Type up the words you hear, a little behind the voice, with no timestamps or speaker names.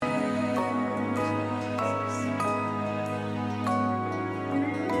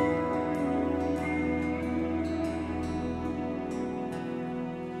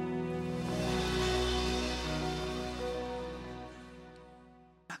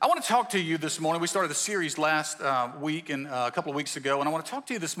I want to talk to you this morning. We started a series last week and a couple of weeks ago, and I want to talk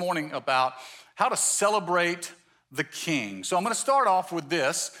to you this morning about how to celebrate the King. So I'm going to start off with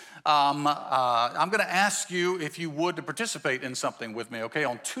this. I'm going to ask you if you would to participate in something with me, okay,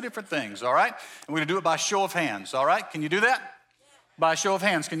 on two different things, all right? And we're going to do it by show of hands, all right? Can you do that? By show of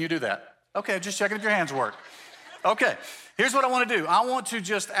hands, can you do that? Okay, just checking if your hands work. Okay, here's what I want to do. I want to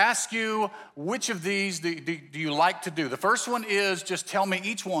just ask you which of these do you like to do. The first one is just tell me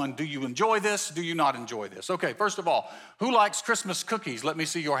each one. Do you enjoy this? Do you not enjoy this? Okay, first of all, who likes Christmas cookies? Let me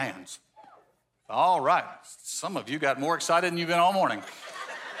see your hands. All right, some of you got more excited than you've been all morning.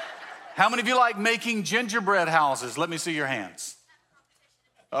 How many of you like making gingerbread houses? Let me see your hands.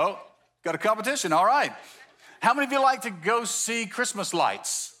 Oh, got a competition, all right. How many of you like to go see Christmas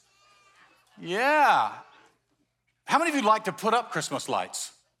lights? Yeah. How many of you like to put up Christmas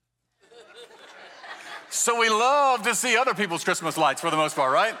lights? So we love to see other people's Christmas lights for the most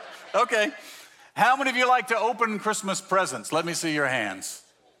part, right? Okay. How many of you like to open Christmas presents? Let me see your hands.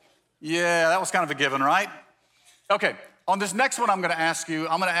 Yeah, that was kind of a given, right? Okay. On this next one, I'm going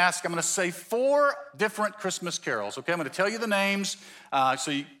to say 4 different Christmas carols, okay? I'm going to tell you the names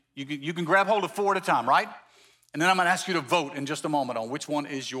so you can grab hold of 4 at a time, right? And then I'm going to ask you to vote in just a moment on which one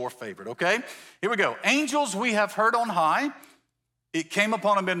is your favorite, okay? Here we go. Angels we have heard on high. It came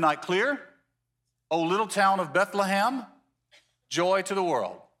upon a midnight clear. O little town of Bethlehem. Joy to the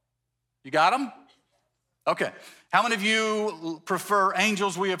world. You got them? Okay. How many of you prefer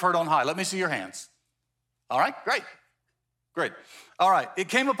Angels we have heard on high? Let me see your hands. All right, great. Great. All right. It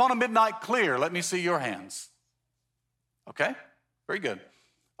came upon a midnight clear. Let me see your hands. Okay, very good.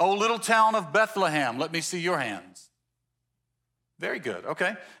 O little town of Bethlehem, let me see your hands. Very good,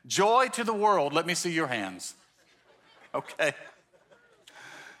 okay. Joy to the world, let me see your hands. Okay.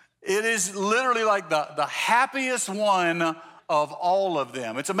 It is literally like the happiest one of all of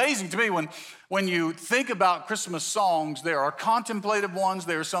them. It's amazing to me when you think about Christmas songs, there are contemplative ones,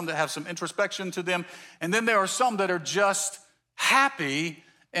 there are some that have some introspection to them, and then there are some that are just happy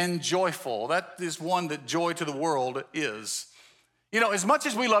and joyful. That is one that Joy to the World is. You know, as much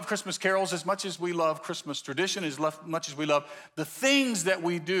as we love Christmas carols, as much as we love Christmas tradition, as much as we love the things that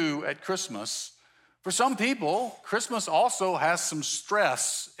we do at Christmas, for some people, Christmas also has some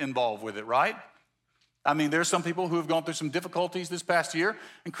stress involved with it, right? I mean, there's some people who have gone through some difficulties this past year,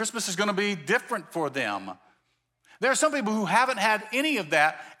 and Christmas is going to be different for them. There are some people who haven't had any of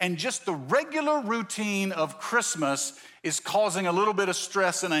that, and just the regular routine of Christmas is causing a little bit of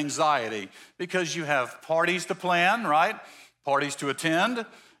stress and anxiety because you have parties to plan, right? Parties to attend,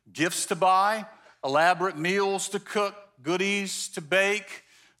 gifts to buy, elaborate meals to cook, goodies to bake,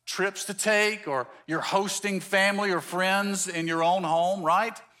 trips to take, or you're hosting family or friends in your own home,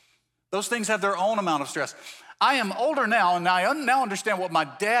 right? Those things have their own amount of stress. I am older now, and I now understand what my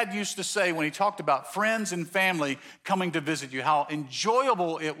dad used to say when he talked about friends and family coming to visit you, how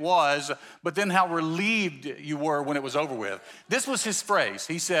enjoyable it was, but then how relieved you were when it was over with. This was his phrase.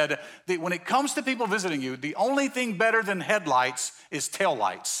 He said that when it comes to people visiting you, the only thing better than headlights is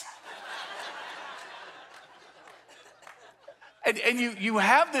taillights. And you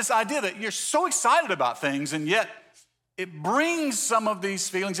have this idea that you're so excited about things, and yet it brings some of these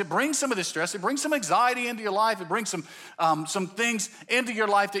feelings, it brings some of this stress, it brings some anxiety into your life, it brings some things into your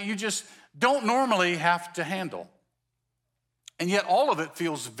life that you just don't normally have to handle. And yet all of it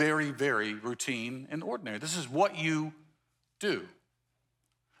feels very, very routine and ordinary. This is what you do.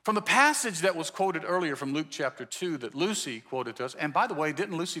 From the passage that was quoted earlier from Luke chapter 2 that Lucy quoted to us, and by the way,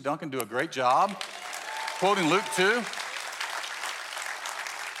 didn't Lucy Duncan do a great job quoting Luke 2?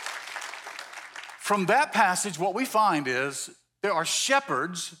 From that passage, what we find is there are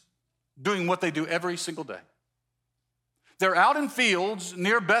shepherds doing what they do every single day. They're out in fields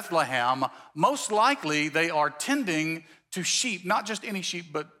near Bethlehem. Most likely, they are tending to sheep, not just any sheep,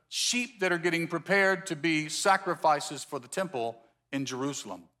 but sheep that are getting prepared to be sacrifices for the temple in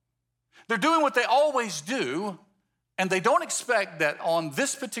Jerusalem. They're doing what they always do, and they don't expect that on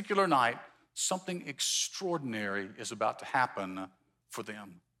this particular night, something extraordinary is about to happen for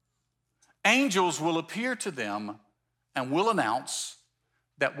them. Angels will appear to them and will announce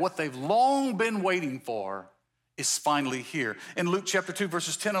that what they've long been waiting for is finally here. In Luke chapter 2,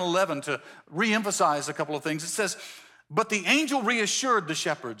 verses 10 and 11, to reemphasize a couple of things, it says, "But the angel reassured the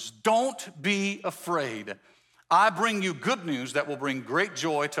shepherds, 'Don't be afraid. I bring you good news that will bring great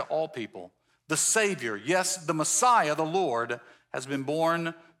joy to all people. The Savior, yes, the Messiah, the Lord, has been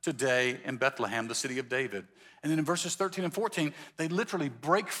born today in Bethlehem, the city of David.'" And then in verses 13 and 14, they literally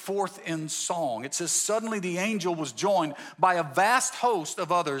break forth in song. It says, "Suddenly the angel was joined by a vast host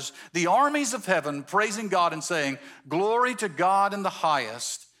of others, the armies of heaven, praising God and saying, 'Glory to God in the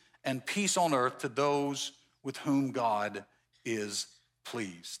highest, and peace on earth to those with whom God is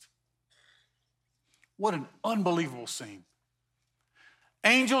pleased. What an unbelievable scene.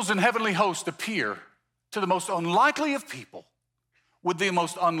 Angels and heavenly hosts appear to the most unlikely of people with the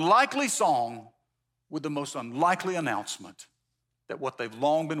most unlikely song, with the most unlikely announcement that what they've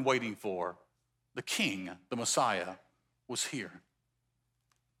long been waiting for, the King, the Messiah, was here.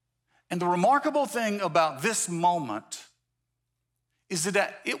 And the remarkable thing about this moment is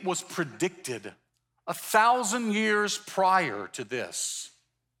that it was predicted 1,000 years prior to this.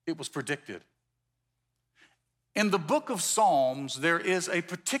 It was predicted. In the book of Psalms, there is a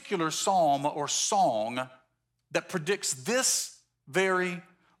particular psalm or song that predicts this very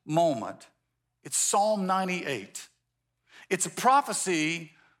moment. It's Psalm 98. It's a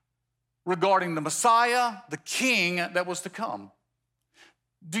prophecy regarding the Messiah, the King that was to come.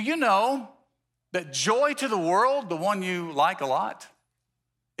 Do you know that Joy to the World, the one you like a lot,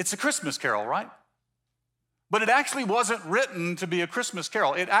 it's a Christmas carol, right? But it actually wasn't written to be a Christmas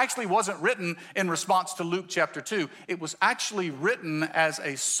carol. It actually wasn't written in response to Luke chapter 2. It was actually written as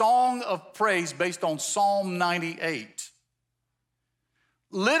a song of praise based on Psalm 98.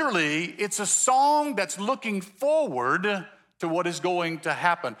 Literally, it's a song that's looking forward to what is going to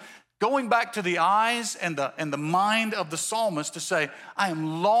happen. Going back to the eyes and the mind of the psalmist to say, I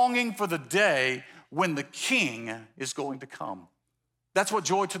am longing for the day when the King is going to come. That's what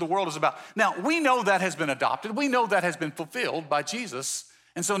Joy to the World is about. Now, we know that has been adopted. We know that has been fulfilled by Jesus.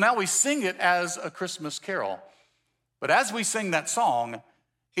 And so now we sing it as a Christmas carol. But as we sing that song,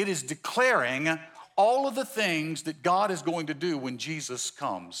 it is declaring all of the things that God is going to do when Jesus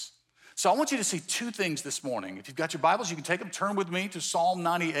comes. So I want you to see two things this morning. If you've got your Bibles, you can take them. Turn with me to Psalm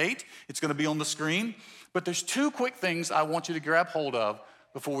 98. It's going to be on the screen. But there's two quick things I want you to grab hold of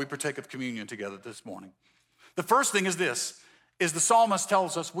before we partake of communion together this morning. The first thing is this, is the psalmist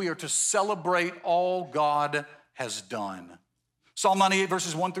tells us we are to celebrate all God has done. Psalm 98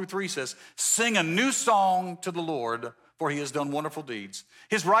 verses 1 through 3 says, sing a new song to the Lord, for he has done wonderful deeds.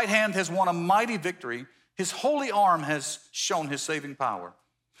 His right hand has won a mighty victory. His holy arm has shown his saving power.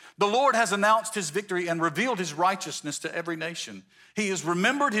 The Lord has announced his victory and revealed his righteousness to every nation. He has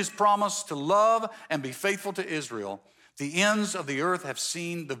remembered his promise to love and be faithful to Israel. The ends of the earth have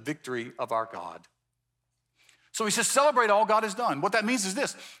seen the victory of our God. So he says, celebrate all God has done. What that means is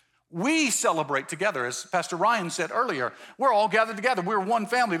this. We celebrate together. As Pastor Ryan said earlier, we're all gathered together. We're one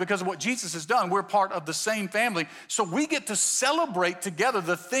family because of what Jesus has done. We're part of the same family. So we get to celebrate together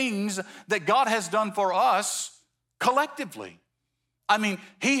the things that God has done for us collectively. I mean,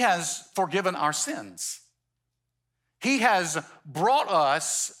 he has forgiven our sins. He has brought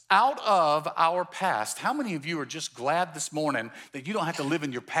us out of our past. How many of you are just glad this morning that you don't have to live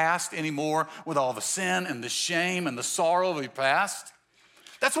in your past anymore with all the sin and the shame and the sorrow of your past?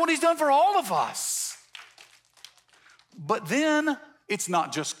 That's what he's done for all of us. But then it's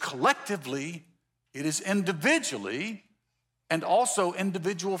not just collectively, it is individually and also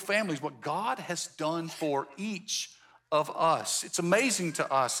individual families, what God has done for each of us. It's amazing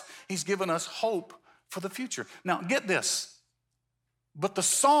to us. He's given us hope for the future. Now, get this. But the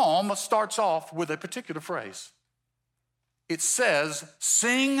psalm starts off with a particular phrase. It says,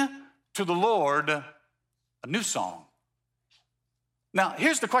 sing to the Lord a new song. Now,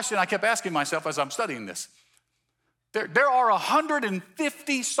 here's the question I kept asking myself as I'm studying this. There are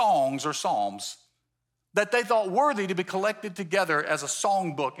 150 songs or psalms that they thought worthy to be collected together as a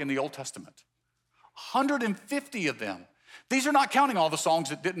songbook in the Old Testament. 150 of them. These are not counting all the songs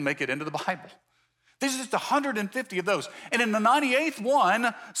that didn't make it into the Bible. These are just 150 of those. And in the 98th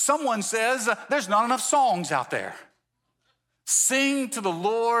one, someone says, there's not enough songs out there. Sing to the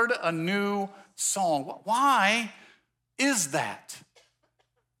Lord a new song. Why is that?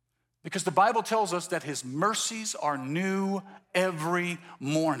 Because the Bible tells us that his mercies are new every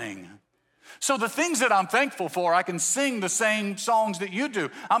morning. So the things that I'm thankful for, I can sing the same songs that you do.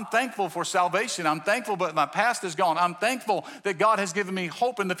 I'm thankful for salvation. I'm thankful that my past is gone. I'm thankful that God has given me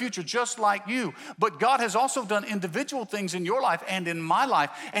hope in the future, just like you. But God has also done individual things in your life and in my life,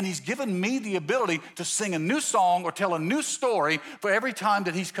 and he's given me the ability to sing a new song or tell a new story for every time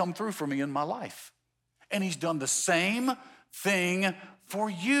that he's come through for me in my life. And he's done the same thing for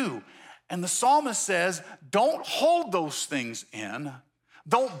you. And the psalmist says, don't hold those things in.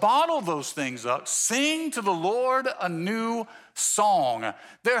 Don't bottle those things up. Sing to the Lord a new song.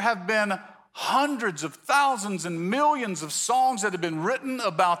 There have been hundreds of thousands and millions of songs that have been written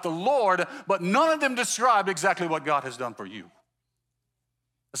about the Lord, but none of them describe exactly what God has done for you.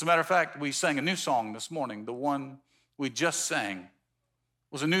 As a matter of fact, we sang a new song this morning. The one we just sang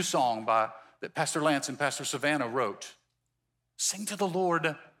was a new song that Pastor Lance and Pastor Savannah wrote. Sing to the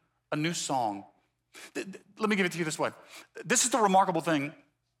Lord a new song. Let me give it to you this way. This is the remarkable thing,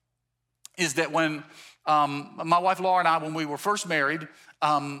 is that when my wife Laura and I, when we were first married,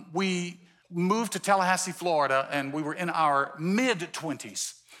 we moved to Tallahassee, Florida, and we were in our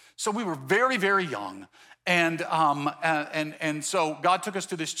mid-20s. So we were very, very young. And so God took us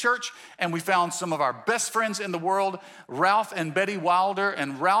to this church, and we found some of our best friends in the world, Ralph and Betty Wilder.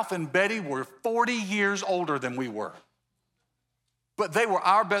 And Ralph and Betty were 40 years older than we were. But they were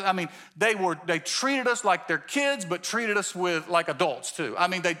our best. I mean, they treated us like their kids, but treated us like adults too. I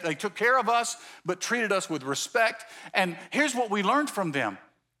mean, they took care of us, but treated us with respect. And here's what we learned from them.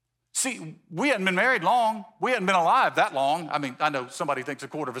 See, we hadn't been married long. We hadn't been alive that long. I mean, I know somebody thinks a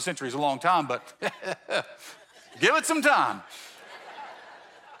quarter of a century is a long time, but give it some time.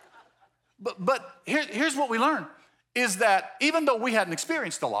 But here's what we learned, is that even though we hadn't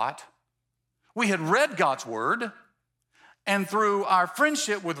experienced a lot, we had read God's word, and through our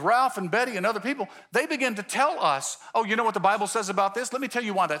friendship with Ralph and Betty and other people, they began to tell us, oh, you know what the Bible says about this? Let me tell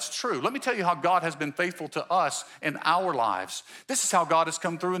you why that's true. Let me tell you how God has been faithful to us in our lives. This is how God has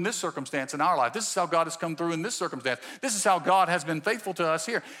come through in this circumstance in our life. This is how God has come through in this circumstance. This is how God has been faithful to us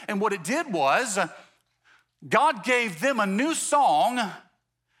here. And what it did was, God gave them a new song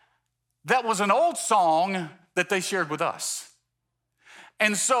that was an old song that they shared with us.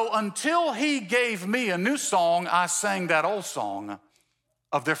 And so until he gave me a new song, I sang that old song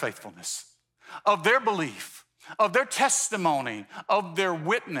of their faithfulness, of their belief, of their testimony, of their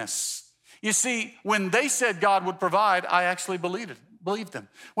witness. You see, when they said God would provide, I actually believed them.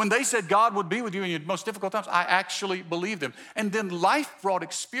 When they said God would be with you in your most difficult times, I actually believed them. And then life brought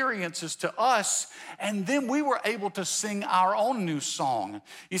experiences to us, and then we were able to sing our own new song.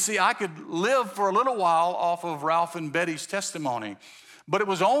 You see, I could live for a little while off of Ralph and Betty's testimony, but it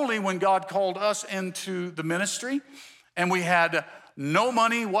was only when God called us into the ministry and we had no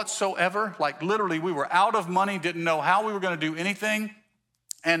money whatsoever, like literally we were out of money, didn't know how we were going to do anything.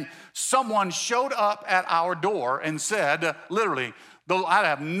 And someone showed up at our door and said, literally, I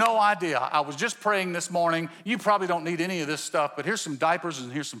have no idea. I was just praying this morning. You probably don't need any of this stuff, but here's some diapers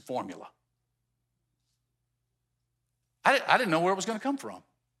and here's some formula. I didn't know where it was going to come from.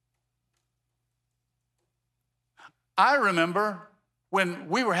 I remember when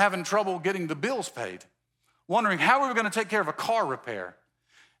we were having trouble getting the bills paid, wondering how we were going to take care of a car repair.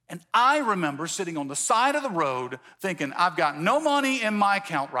 And I remember sitting on the side of the road thinking, I've got no money in my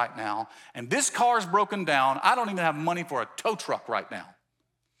account right now, and this car's broken down. I don't even have money for a tow truck right now.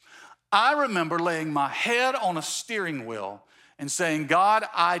 I remember laying my head on a steering wheel and saying, God,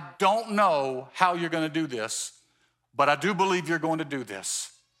 I don't know how you're going to do this, but I do believe you're going to do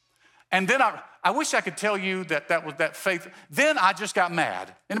this. And then I wish I could tell you that was that faith. Then I just got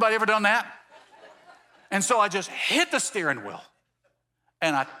mad. Anybody ever done that? And so I just hit the steering wheel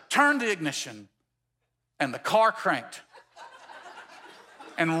and I turned the ignition and the car cranked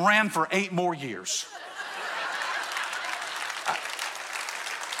and ran for 8 more years.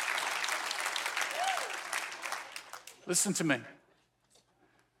 Listen to me.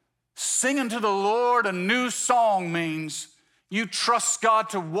 Singing to the Lord a new song means you trust God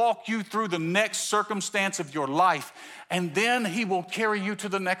to walk you through the next circumstance of your life, and then he will carry you to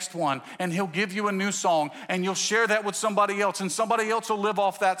the next one, and he'll give you a new song, and you'll share that with somebody else, and somebody else will live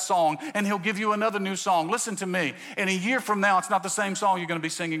off that song, and he'll give you another new song. Listen to me. In a year from now, it's not the same song you're going to be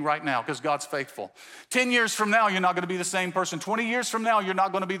singing right now because God's faithful. 10 years from now, you're not going to be the same person. 20 years from now, you're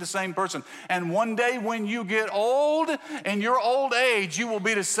not going to be the same person. And one day when you get old, in your old age, you will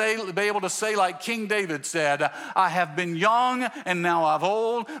be able to say like King David said, I have been young and now I'm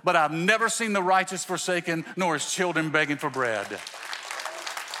old, but I've never seen the righteous forsaken, nor his children begging for bread.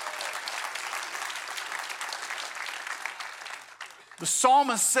 The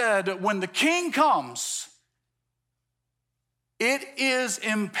psalmist said, when the king comes, it is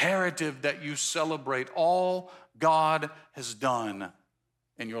imperative that you celebrate all God has done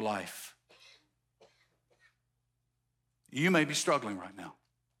in your life. You may be struggling right now.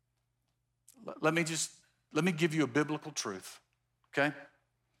 Let me give you a biblical truth, okay?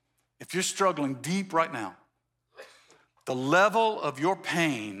 If you're struggling deep right now, the level of your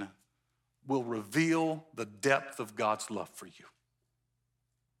pain will reveal the depth of God's love for you.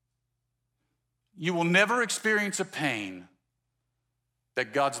 You will never experience a pain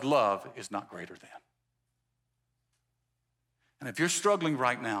that God's love is not greater than. And if you're struggling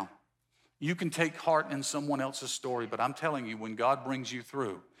right now, you can take heart in someone else's story, but I'm telling you, when God brings you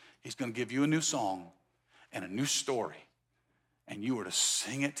through, he's going to give you a new song and a new story, and you are to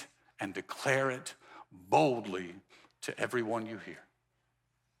sing it and declare it boldly to everyone you hear.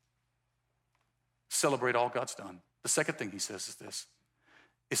 Celebrate all God's done. The second thing he says is this.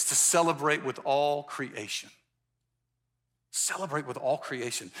 is to celebrate with all creation. Celebrate with all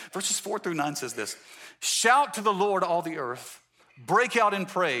creation. Verses 4-9 says this: shout to the Lord, all the earth. Break out in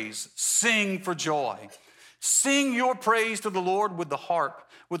praise. Sing for joy. Sing your praise to the Lord with the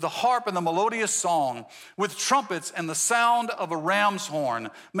harp and the melodious song, with trumpets and the sound of a ram's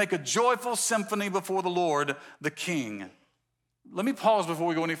horn. Make a joyful symphony before the Lord, the King. Let me pause before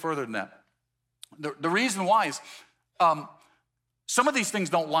we go any further than that. The reason why is some of these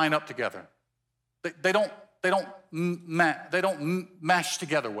things don't line up together. They don't mesh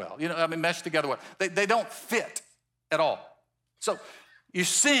together well. Mesh together well. They don't fit at all. So you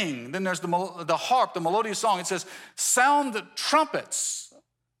sing, then there's the harp, the melodious song. It says, sound the trumpets,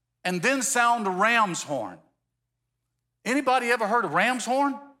 and then sound the ram's horn. Anybody ever heard a ram's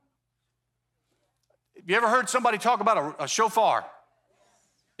horn? You ever heard somebody talk about a shofar?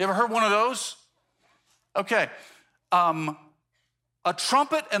 You ever heard one of those? Okay. A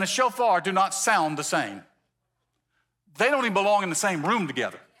trumpet and a shofar do not sound the same. They don't even belong in the same room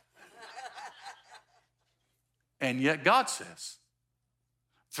together. And yet God says,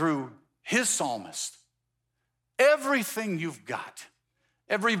 through his psalmist, everything you've got,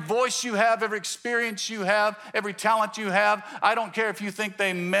 every voice you have, every experience you have, every talent you have, I don't care if you think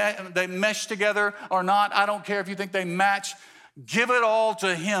they mesh together or not. I don't care if you think they match. Give it all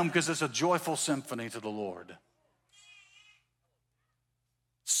to him, because it's a joyful symphony to the Lord.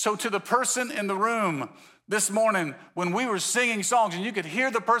 So to the person in the room this morning, when we were singing songs and you could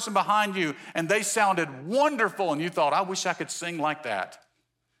hear the person behind you and they sounded wonderful and you thought, I wish I could sing like that.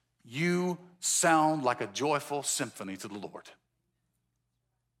 You sound like a joyful symphony to the Lord.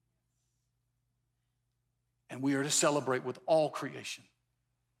 And we are to celebrate with all creation.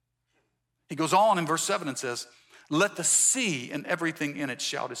 He goes on in verse 7 and says, let the sea and everything in it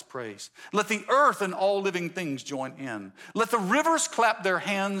shout his praise. Let the earth and all living things join in. Let the rivers clap their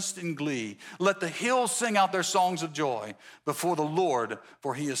hands in glee. Let the hills sing out their songs of joy before the Lord,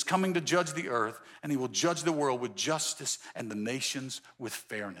 for he is coming to judge the earth, and he will judge the world with justice and the nations with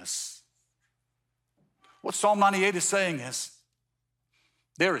fairness. What Psalm 98 is saying is,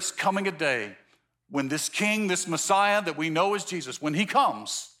 there is coming a day when this King, this Messiah that we know as Jesus, when he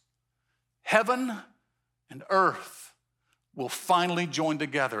comes, heaven and earth will finally join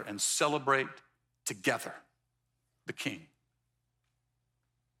together and celebrate together the King.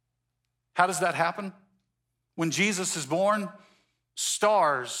 How does that happen? When Jesus is born,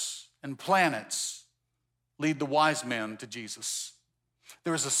 stars and planets lead the wise men to Jesus.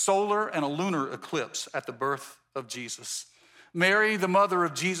 There is a solar and a lunar eclipse at the birth of Jesus. Mary, the mother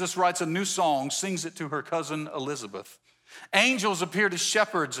of Jesus, writes a new song, sings it to her cousin Elizabeth. Angels appear to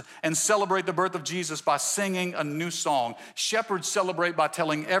shepherds and celebrate the birth of Jesus by singing a new song. Shepherds celebrate by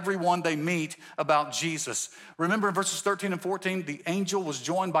telling everyone they meet about Jesus. Remember in verses 13 and 14, the angel was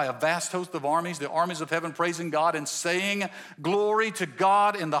joined by a vast host of armies, the armies of heaven, praising God and saying, glory to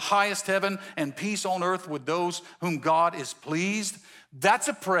God in the highest heaven and peace on earth with those whom God is pleased. That's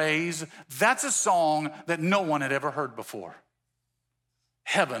a praise, that's a song that no one had ever heard before.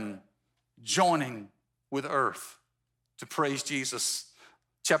 Heaven joining with earth to praise Jesus.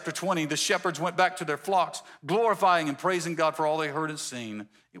 Chapter 20, the shepherds went back to their flocks, glorifying and praising God for all they heard and seen.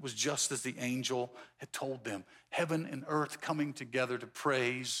 It was just as the angel had told them. Heaven and earth coming together to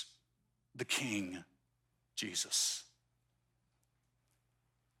praise the King, Jesus.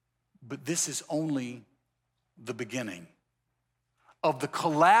 But this is only the beginning of the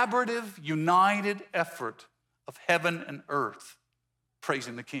collaborative, united effort of heaven and earth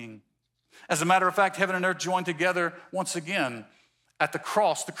praising the King. As a matter of fact, heaven and earth joined together once again at the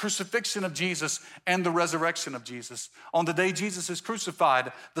cross, the crucifixion of Jesus and the resurrection of Jesus. On the day Jesus is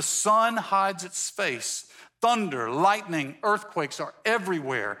crucified, the sun hides its face. Thunder, lightning, earthquakes are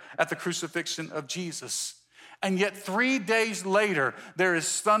everywhere at the crucifixion of Jesus. And yet 3 days later, there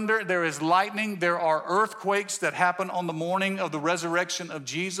is thunder, there is lightning, there are earthquakes that happen on the morning of the resurrection of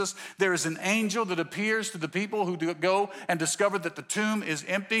Jesus. There is an angel that appears to the people who go and discover that the tomb is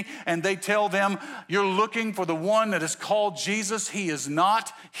empty, and they tell them, you're looking for the one that is called Jesus. He is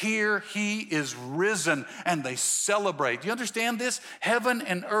not here, he is risen. And they celebrate. Do you understand this? Heaven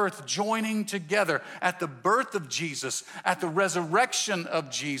and earth joining together at the birth of Jesus, at the resurrection of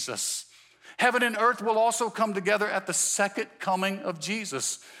Jesus. Heaven and earth will also come together at the second coming of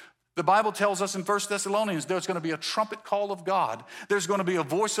Jesus. The Bible tells us in 1 Thessalonians, there's going to be a trumpet call of God. There's going to be a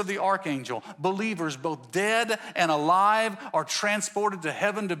voice of the archangel. Believers, both dead and alive, are transported to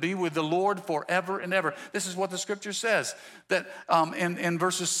heaven to be with the Lord forever and ever. This is what the scripture says, that in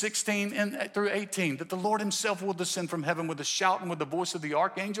verses 16 through 18, that the Lord himself will descend from heaven with a shout and with the voice of the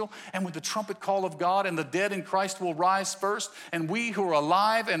archangel and with the trumpet call of God, and the dead in Christ will rise first, and we who are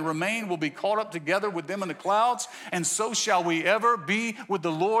alive and remain will be caught up together with them in the clouds, and so shall we ever be with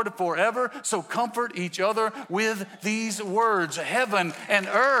the Lord forever. So comfort each other with these words. Heaven and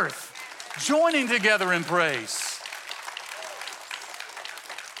earth joining together in praise.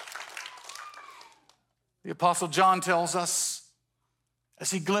 The Apostle John tells us, as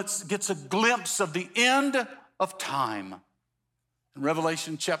he gets a glimpse of the end of time, in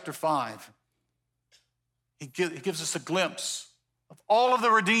Revelation chapter 5, he gives us a glimpse of all of the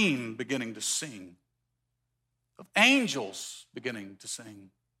redeemed beginning to sing, of angels beginning to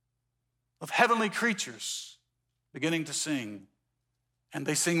sing, of heavenly creatures beginning to sing. And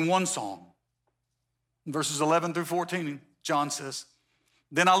they sing one song. In verses 11 through 14, John says,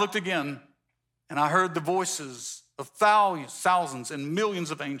 "Then I looked again, and I heard the voices of thousands and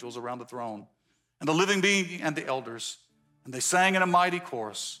millions of angels around the throne, and the living being and the elders. And they sang in a mighty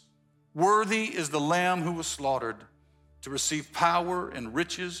chorus, 'Worthy is the Lamb who was slaughtered to receive power and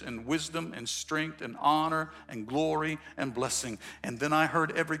riches and wisdom and strength and honor and glory and blessing.' And then I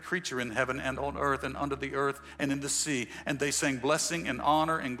heard every creature in heaven and on earth and under the earth and in the sea. And they sang, 'Blessing and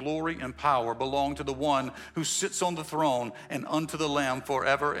honor and glory and power belong to the one who sits on the throne and unto the Lamb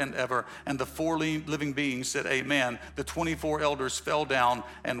forever and ever.' And the four living beings said, 'Amen.' The 24 elders fell down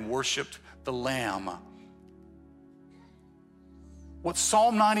and worshiped the Lamb." What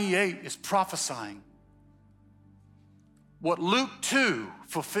Psalm 98 is prophesying, what Luke 2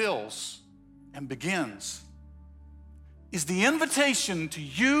 fulfills and begins, is the invitation to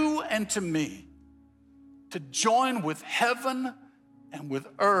you and to me to join with heaven and with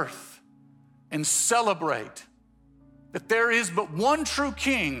earth and celebrate that there is but one true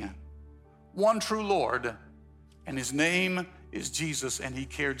King, one true Lord, and his name is Jesus, and he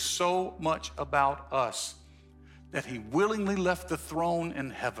cared so much about us that he willingly left the throne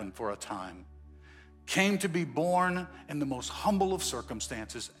in heaven for a time, came to be born in the most humble of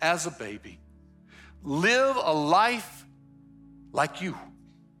circumstances as a baby, live a life like you,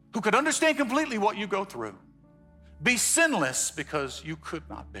 who could understand completely what you go through, be sinless because you could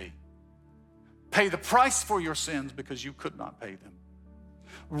not be, pay the price for your sins because you could not pay them,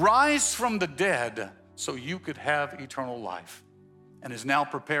 rise from the dead so you could have eternal life, and is now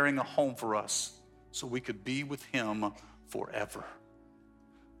preparing a home for us so we could be with him forever.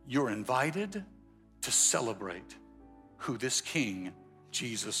 You're invited to celebrate who this King,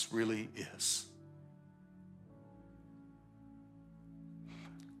 Jesus, really is.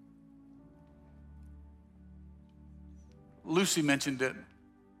 Lucy mentioned it.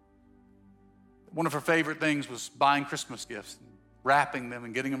 One of her favorite things was buying Christmas gifts, and wrapping them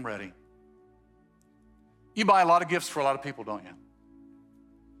and getting them ready. You buy a lot of gifts for a lot of people, don't you?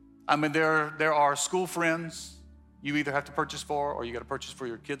 I mean, there are school friends you either have to purchase for, or you got to purchase for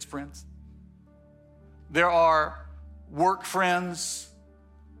your kids' friends. There are work friends,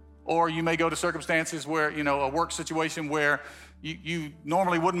 or you may go to circumstances where, a work situation where you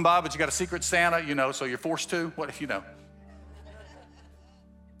normally wouldn't buy, but you got a secret Santa, so you're forced to.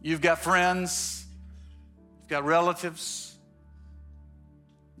 You've got friends, you've got relatives,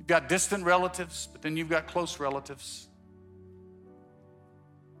 you've got distant relatives, but then you've got close relatives.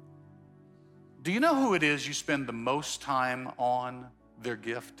 Do you know who it is you spend the most time on their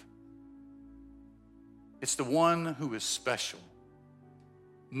gift? It's the one who is special,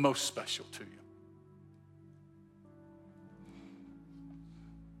 most special to you.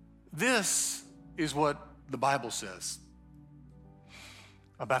 This is what the Bible says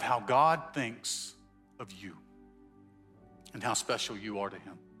about how God thinks of you and how special you are to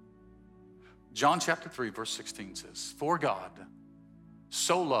him. John chapter 3, verse 16 says, "For God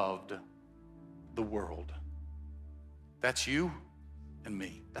so loved the world," that's you and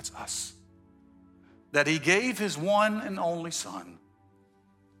me, that's us, "that he gave his one and only Son,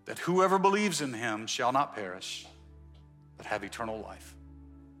 that whoever believes in him shall not perish, but have eternal life."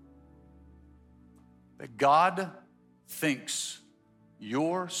 That God thinks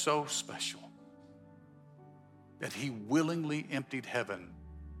you're so special that he willingly emptied heaven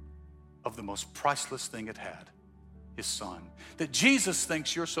of the most priceless thing it had, his Son. That Jesus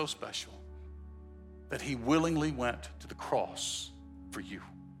thinks you're so special that he willingly went to the cross for you.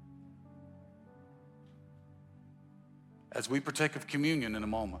 As we partake of communion in a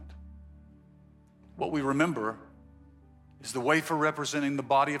moment, what we remember is the wafer representing the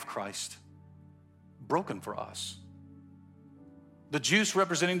body of Christ, broken for us. The juice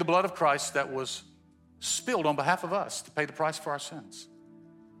representing the blood of Christ that was spilled on behalf of us to pay the price for our sins.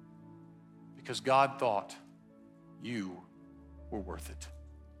 Because God thought you were worth it.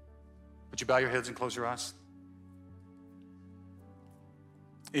 Would you bow your heads and close your eyes?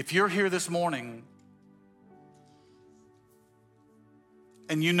 If you're here this morning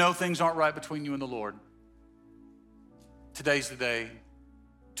and you know things aren't right between you and the Lord, today's the day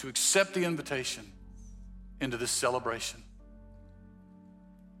to accept the invitation into this celebration.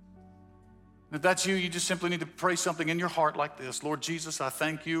 And if that's you, you just simply need to pray something in your heart like this. Lord Jesus, I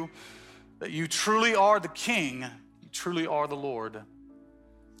thank you that you truly are the King. You truly are the Lord.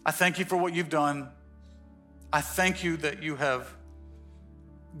 I thank you for what you've done. I thank you that you have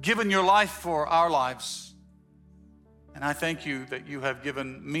given your life for our lives. And I thank you that you have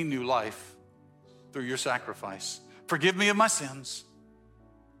given me new life through your sacrifice. Forgive me of my sins.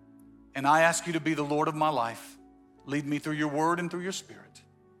 And I ask you to be the Lord of my life. Lead me through your word and through your spirit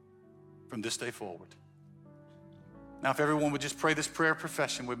from this day forward. Now, if everyone would just pray this prayer of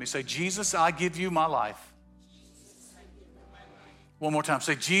profession with me. Say, Jesus, I give you my life. One more time.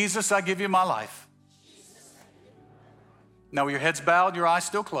 Say, Jesus, I give you my life. Now, with your heads bowed, your eyes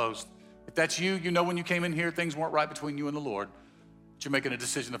still closed. If that's you, you know when you came in here, things weren't right between you and the Lord. But you're making a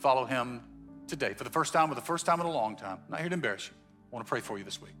decision to follow him today for the first time or the first time in a long time. I'm not here to embarrass you. I want to pray for you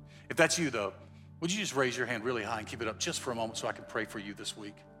this week. If that's you, though, would you just raise your hand really high and keep it up just for a moment so I can pray for you this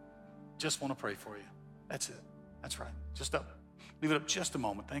week? Just want to pray for you. That's it. That's right. Just up. Leave it up just a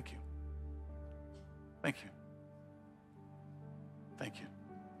moment. Thank you. Thank you. Thank you.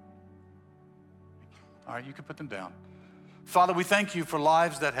 All right, you can put them down. Father, we thank you for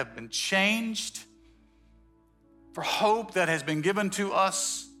lives that have been changed, for hope that has been given to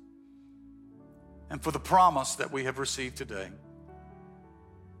us, and for the promise that we have received today.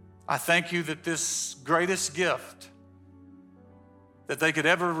 I thank you that this greatest gift that they could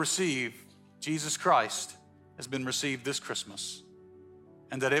ever receive, Jesus Christ, has been received this Christmas,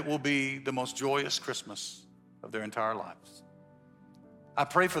 and that it will be the most joyous Christmas of their entire lives. I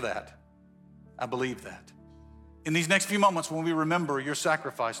pray for that. I believe that. In these next few moments when we remember your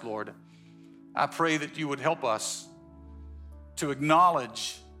sacrifice, Lord, I pray that you would help us to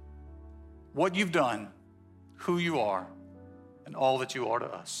acknowledge what you've done, who you are, and all that you are to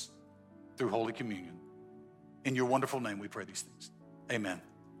us through Holy Communion. In your wonderful name we pray these things. Amen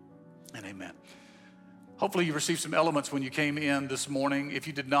and amen. Hopefully you received some elements when you came in this morning. If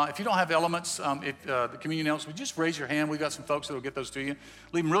you did not, if you don't have elements, the communion elements, would you just raise your hand? We've got some folks that will get those to you.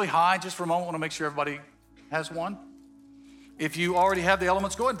 Leave them really high just for a moment. I want to make sure everybody has one. If you already have the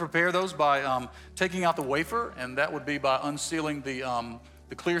elements, go ahead and prepare those by taking out the wafer, and that would be by unsealing the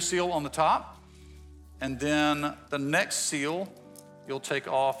clear seal on the top. And then the next seal you'll take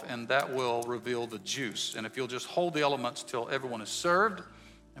off, and that will reveal the juice. And if you'll just hold the elements till everyone is served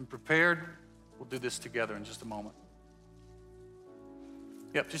and prepared, we'll do this together in just a moment.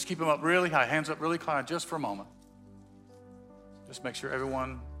 Yep, just keep them up really high, hands up really high just for a moment. Just make sure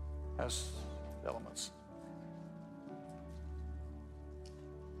everyone has the elements.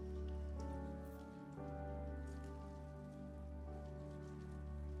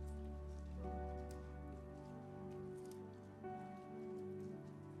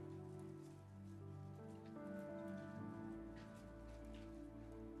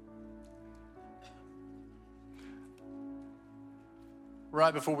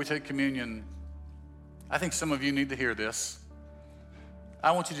 Right before we take communion, I think some of you need to hear this.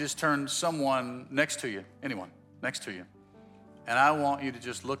 I want you to just turn someone next to you, anyone next to you, and I want you to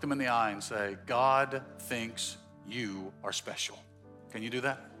just look them in the eye and say, God thinks you are special. Can you do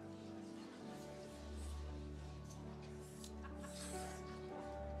that?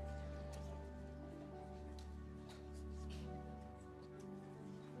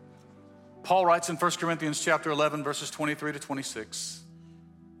 Paul writes in 1 Corinthians chapter 11, verses 23 to 26.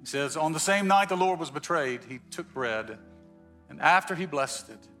 He says, on the same night the Lord was betrayed, he took bread, and after he blessed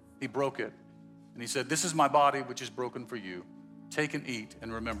it, he broke it. And he said, this is my body, which is broken for you. Take and eat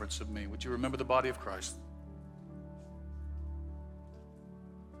in remembrance of me. Would you remember the body of Christ?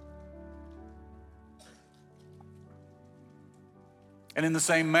 And in the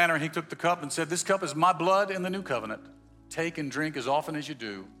same manner, he took the cup and said, this cup is my blood in the new covenant. Take and drink as often as you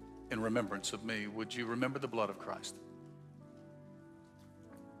do in remembrance of me. Would you remember the blood of Christ?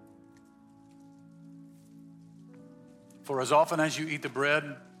 For as often as you eat the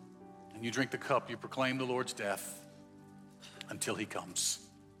bread and you drink the cup, you proclaim the Lord's death until he comes.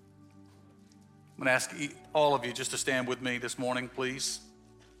 I'm going to ask all of you just to stand with me this morning, please.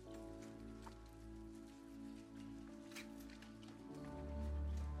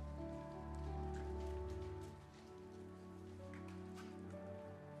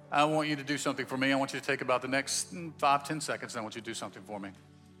 I want you to do something for me. I want you to take about the next 5-10 seconds, and I want you to do something for me.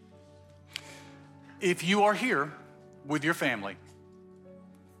 If you are here with your family,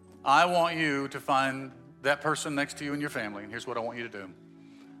 I want you to find that person next to you and your family, and here's what I want you to do.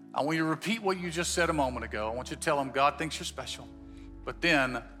 I want you to repeat what you just said a moment ago. I want you to tell them God thinks you're special, but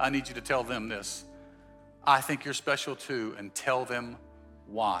then I need you to tell them this. I think you're special too, and tell them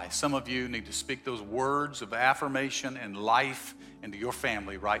why. Some of you need to speak those words of affirmation and life into your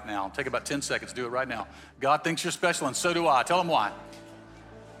family right now. Take about 10 seconds, do it right now. God thinks you're special, and so do I. Tell them why.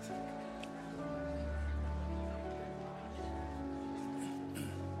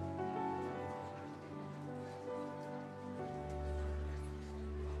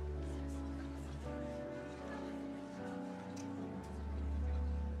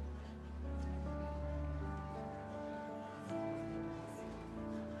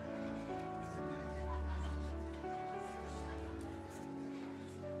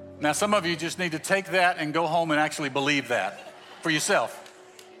 Now, some of you just need to take that and go home and actually believe that for yourself.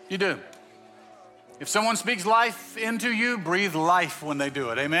 You do. If someone speaks life into you, breathe life when they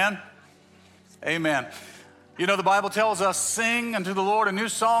do it. Amen? Amen. You know, the Bible tells us, sing unto the Lord a new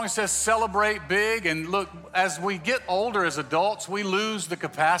song. It says, celebrate big. And look, as we get older as adults, we lose the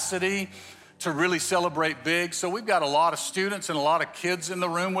capacity to really celebrate big. So we've got a lot of students and a lot of kids in the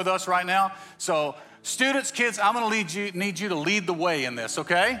room with us right now. So students, kids, I'm gonna need you to lead the way in this,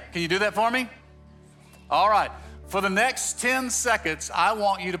 okay? Can you do that for me? All right. For the next 10 seconds, I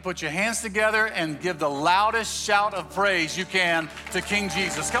want you to put your hands together and give the loudest shout of praise you can to King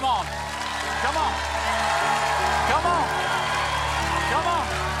Jesus. Come on. Come on. Come on. Come on.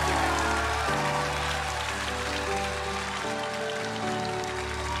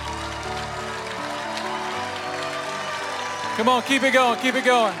 Come on, keep it going, keep it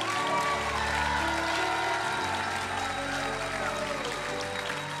going.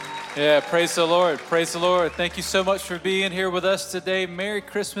 Yeah, praise the Lord, praise the Lord. Thank you so much for being here with us today. Merry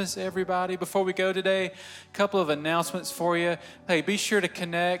Christmas, everybody. Before we go today, a couple of announcements for you. Hey, be sure to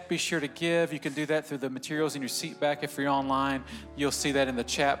connect, be sure to give. You can do that through the materials in your seat back. If you're online, you'll see that in the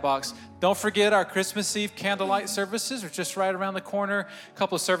chat box. Don't forget our Christmas Eve candlelight services are just right around the corner. A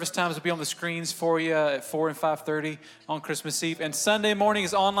couple of service times will be on the screens for you at 4 and 5:30 on Christmas Eve. And Sunday morning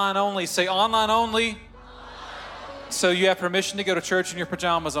is online only. Say online only. So you have permission to go to church in your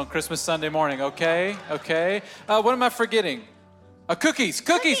pajamas on Christmas Sunday morning, okay? Okay. What am I forgetting? Cookies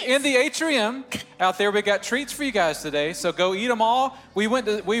in the atrium. Out there, we got treats for you guys today. So go eat them all. We went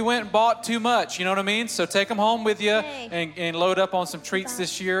and bought too much, you know what I mean? So take them home with you and load up on some treats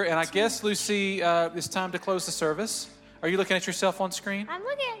this year. And I guess, Lucy, it's time to close the service. Are you looking at yourself on screen? I'm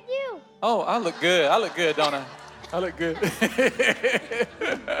looking at you. Oh, I look good, don't I? I look good.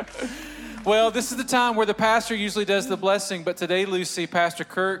 Well, this is the time where the pastor usually does the blessing, but today, Lucy, Pastor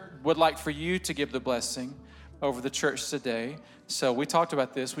Kurt would like for you to give the blessing over the church today. So we talked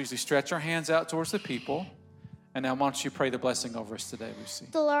about this. We usually stretch our hands out towards the people. And now why don't you pray the blessing over us today, Lucy?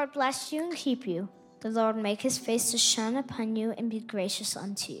 The Lord bless you and keep you. The Lord make his face to shine upon you and be gracious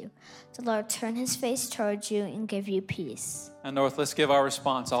unto you. The Lord turn his face towards you and give you peace. And North, let's give our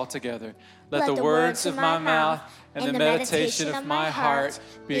response all together. Let the words of my mouth and the meditation of my heart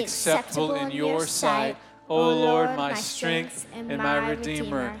be acceptable in your sight, O Lord, my strength and my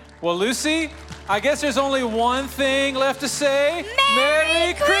Redeemer. Well, Lucy, I guess there's only one thing left to say.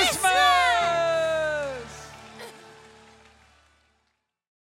 Merry Christmas!